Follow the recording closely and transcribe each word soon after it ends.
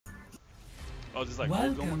Oh, there's like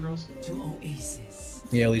old Gilmore Girls? To Oasis.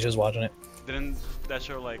 Yeah, Alicia's watching it. Didn't that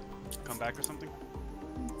show like come back or something?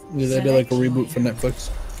 Yeah, they did like a reboot for Netflix.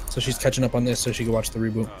 So she's catching up on this so she can watch the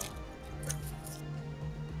reboot.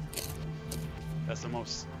 That's the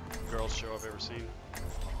most girls show I've ever seen.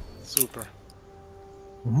 Super.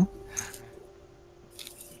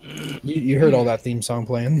 You heard all that theme song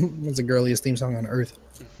playing. It's the girliest theme song on earth.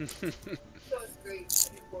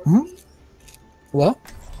 What?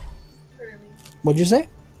 What'd you say?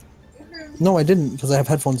 No, I didn't, because I have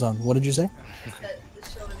headphones on. What did you say?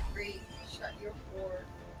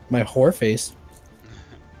 My whore face.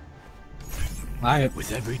 Alright.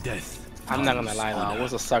 With every death. I'm not gonna lie though, I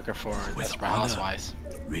was a sucker for Desperate Housewives.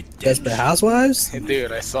 Desperate Housewives?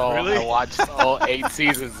 Dude, I watched all 8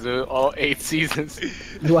 seasons, dude. All 8 seasons.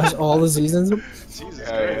 You watched all the seasons? Jesus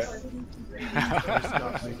Christ.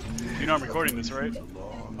 You know I'm recording this, right?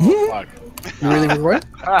 Oh, fuck. You really recording?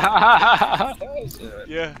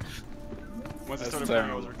 Yeah. Once I started playing,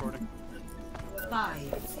 I was recording. 5,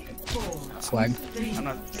 4, Swag. 3, I'm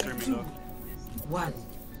not streaming though. 1.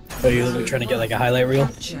 Oh, you're trying to get like a highlight reel?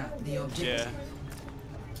 Capture the objective. Yeah.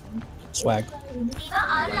 Swag.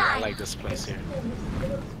 I like this place here.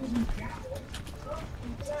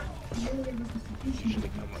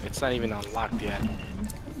 It's not even unlocked yet.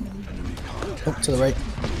 Oh, to the right.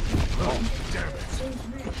 Oh, damn.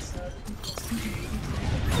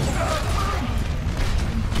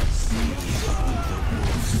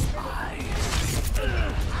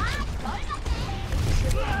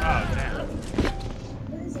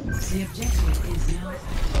 The objective is now.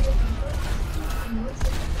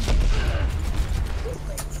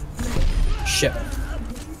 Shit.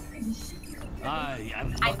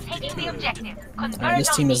 I'm taking the objective. Alright,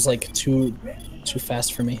 this team is like too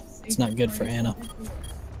fast for me. It's not good for Anna.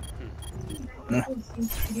 Nah.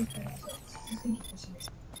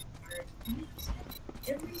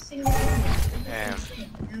 Damn.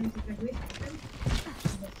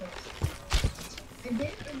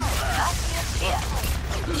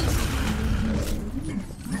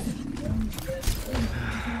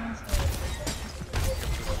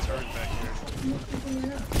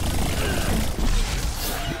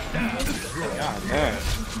 God damn.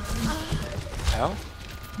 Hell?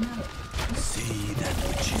 See that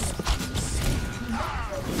which is unseen.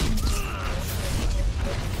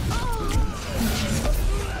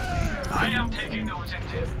 I am taking the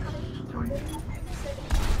objective.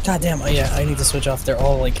 God damn, yeah, I need to switch off. They're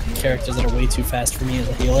all like characters that are way too fast for me as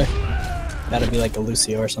a healer. Gotta be like a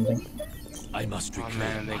Lucio or something. I must Oh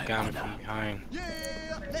man, they got me from behind.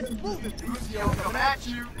 Let's move it. Lucio, come at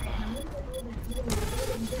you.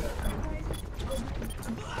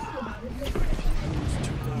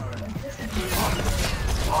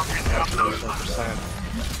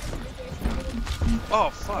 Oh,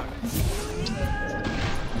 fuck.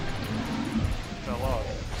 Fell off.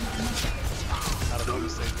 I don't know what to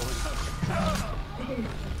say.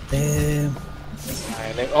 Damn.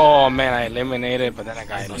 Oh man, I eliminated, but then I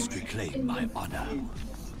got must eliminated. reclaim my honor.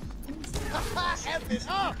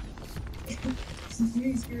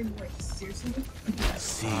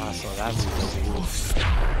 See So that's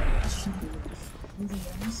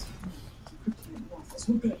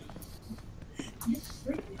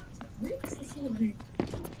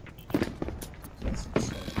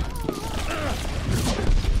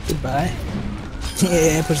Goodbye.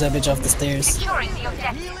 Yeah, push that bitch off the stairs. Securing the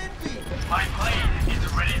objective. My plane is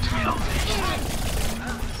ready to go.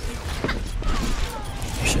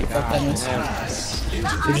 Shit, fuck that noise.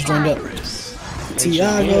 Who just joined up?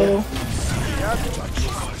 Tiago.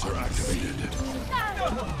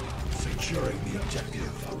 securing the objective.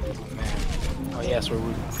 Oh yes, we're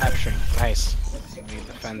capturing. Nice. We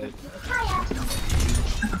defended.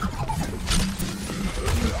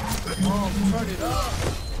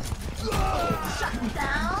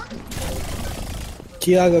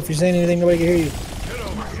 Tiago, if you're saying anything, nobody can hear you.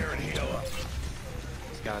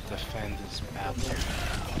 He's gotta defend this battle.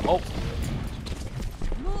 Oh!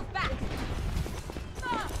 Move back.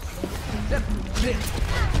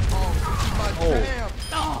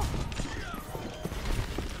 Oh!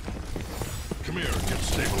 Come here, get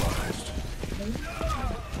stabilized.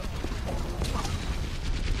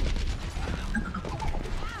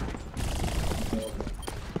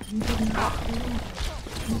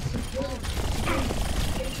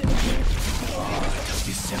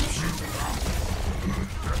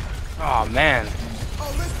 Oh man!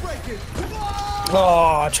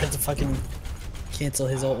 Oh, I tried to fucking cancel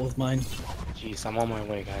his ult with mine. Jeez, I'm on my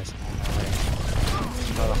way, guys. I'm on my way.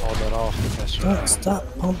 Gotta hold it off. That's Don't right. stop,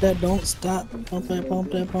 pump that, don't stop. Pump that,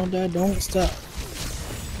 don't stop.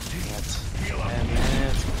 That's 10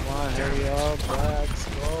 minutes. Come on, Hurry up, Blacks.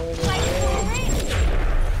 Go away.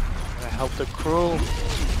 Gotta help the crew.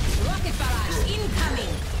 Rocket barrage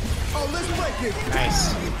incoming. Oh, let's break it.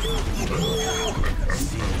 Nice.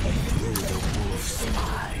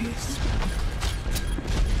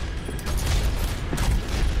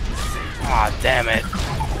 Ah, damn it.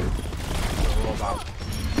 Robot.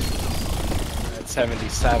 At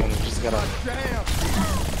 77, we just gotta.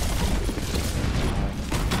 Damn.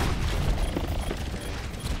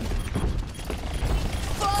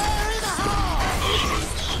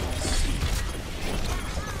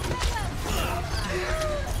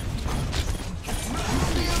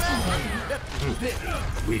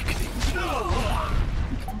 Weakling.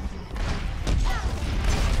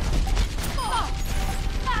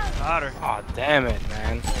 Got her. Oh, damn it,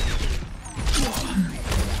 man.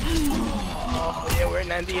 Oh, yeah, we're at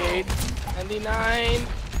 98. 99.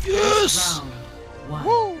 Yes! Round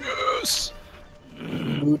one. Yes!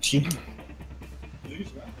 Gucci.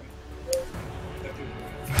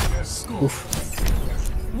 Score Oof.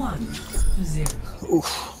 1-0.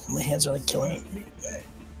 Oof. My hands are like killing me.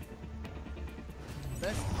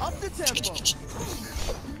 Let's up the tempo.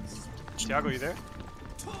 Tiago, you there?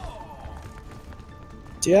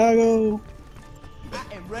 Tiago.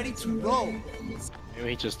 I am ready to roll. Maybe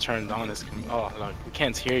he just turned on his. Oh, look, we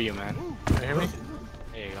can't hear you, man. Can you hear me?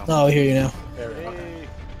 There you go. Oh, I hear you now. There we go. Hey.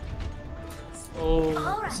 Oh,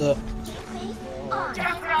 What's up?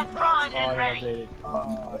 Desperate prawn oh, and I ready.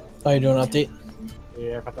 updated. How you doing? Update?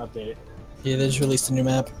 Yeah, I got to update it. Yeah, they just released a new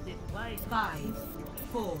map. 5,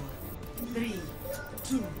 4, 3,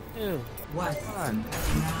 2, Ew, 1. come on.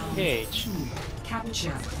 Round Cage. 2. Capture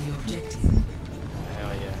the objective.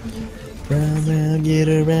 Hell yeah. Round, round, get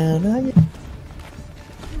around.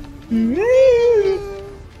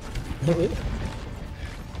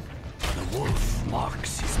 The wolf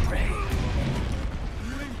marks his prey.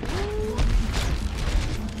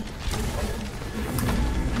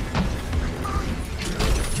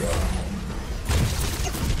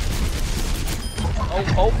 Oh,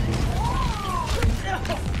 oh.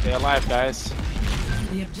 Stay alive, guys.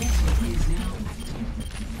 The objective is now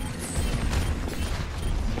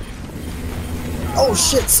Oh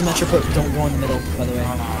shit! Symmetra put. Don't go in the middle, by the way.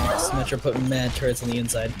 Symmetra put mad turrets on the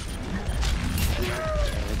inside.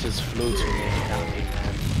 It just flew to me. Down me,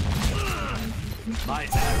 man. My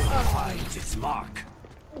arrow finds its mark.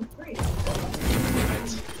 Right.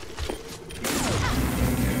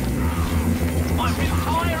 My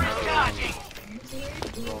fire is charging.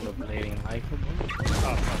 Rollerblading like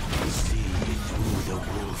See through the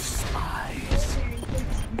wolf's eyes.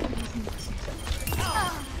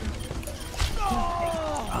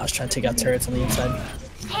 I was trying to take out turrets on the inside.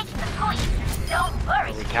 Take the point. Don't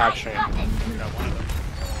worry. We're capturing. I got it.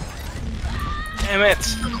 Damn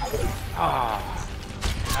it! Ah,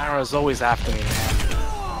 Arrow's always after me, man.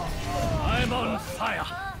 I'm on fire.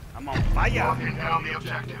 I'm on fire. Locking down the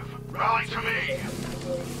objective. Rally to me.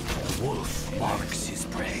 Wolf marks his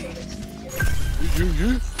prey.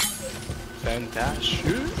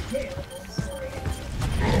 Fantastic.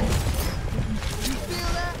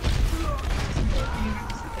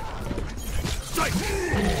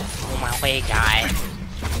 On my way, guy.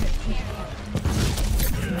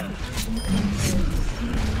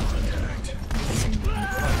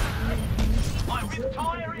 My whip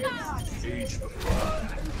tire is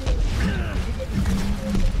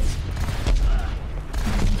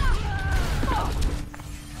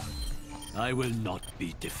I will not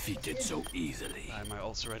be defeated so easily. My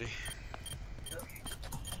ult's ready.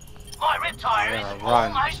 My whip tire Yeah, is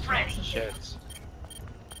run. almost ready. Shit.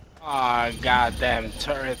 Ah, goddamn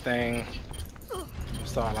turret thing. I'm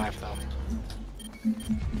still alive though.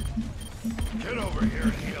 Get over here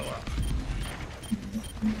and heal up.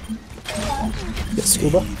 Get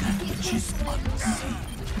scuba.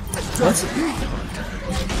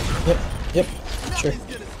 What? Yep. Sure.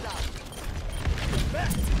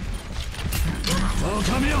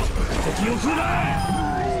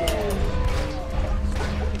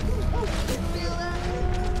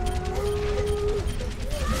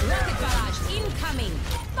 Rocket barrage incoming.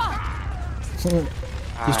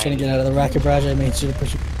 He's trying to get out of the rocket barrage. I made sure to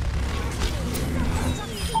push it.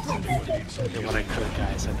 I did what I could,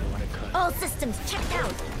 guys. I did what I could. All systems checked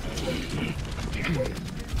out.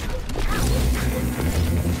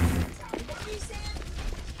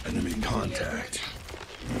 Enemy contact.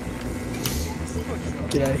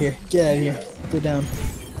 Get out of here. Get out of here. Go down.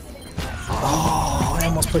 Oh, I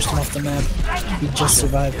almost pushed him off the map. He just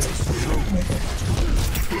survived.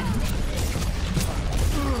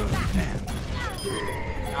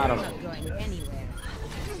 Got him. Not going anywhere.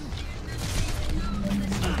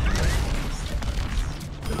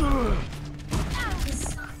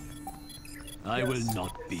 I will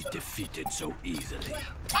not be defeated so easily.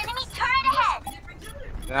 Enemy turret ahead.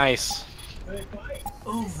 Nice.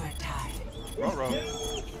 Overtime. Ruh-roh.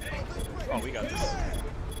 Oh, we got this.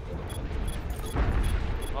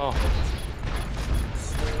 Oh.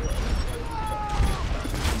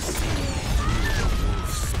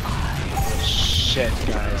 Shit,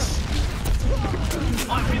 guys.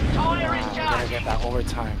 My retire is Gotta charging. get that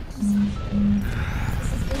overtime.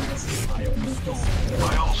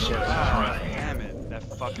 Shit. Damn it. That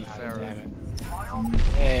fucking God Pharaoh. damn it.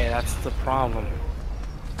 Hey, that's the problem.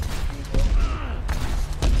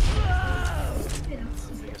 That's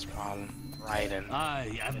the biggest problem. Raiden.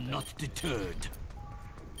 I am not deterred.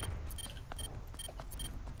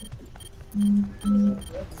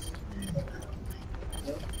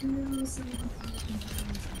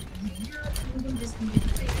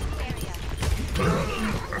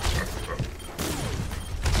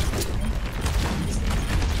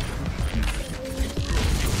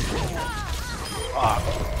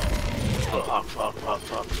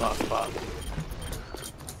 Fuck.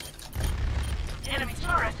 Enemy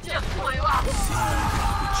turret just blew up.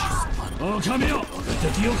 Oh, come here!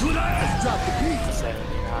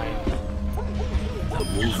 79. The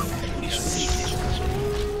movement is ceased.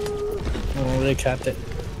 Oh, they capped it.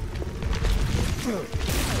 Still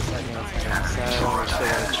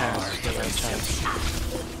got a chance.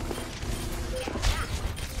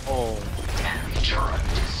 Oh. Turret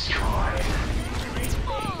destroyed.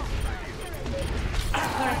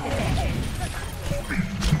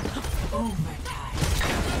 Overtime.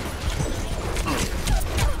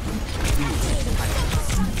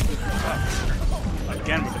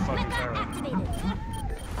 Again with the fucking Pharaoh.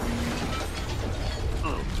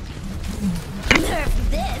 Nerf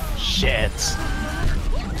this. Shit.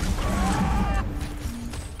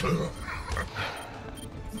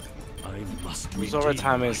 I must Whose redeem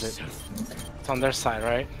overtime is it? myself. It's on their side,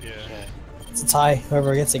 right? Yeah. It's a tie.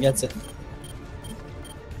 Whoever gets it, gets it.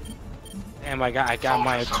 Damn, I got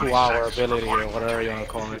my 2-hour ability or whatever you wanna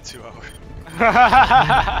call it. 2 hours.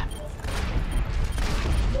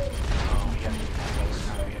 Oh, we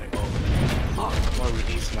gotta go. Or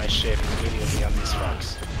release my shit immediately on these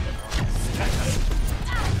fucks.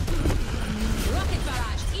 Rocket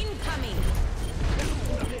barrage incoming.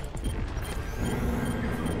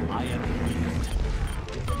 I am weird.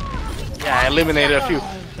 Yeah, I eliminated a few.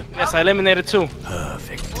 Yes, I eliminated 2.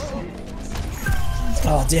 Perfect.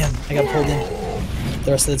 Oh, damn. I got pulled in.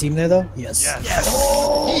 The rest of the team there, though? Yes.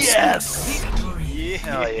 Yes!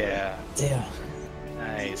 Hell yeah. Damn.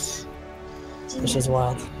 Nice. This is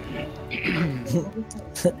wild.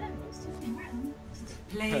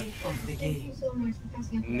 Play of the game.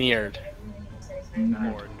 Neared.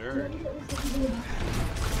 Or nerd.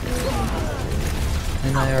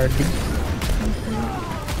 NIRD.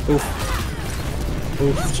 Oof.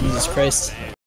 Oof, Jesus Christ.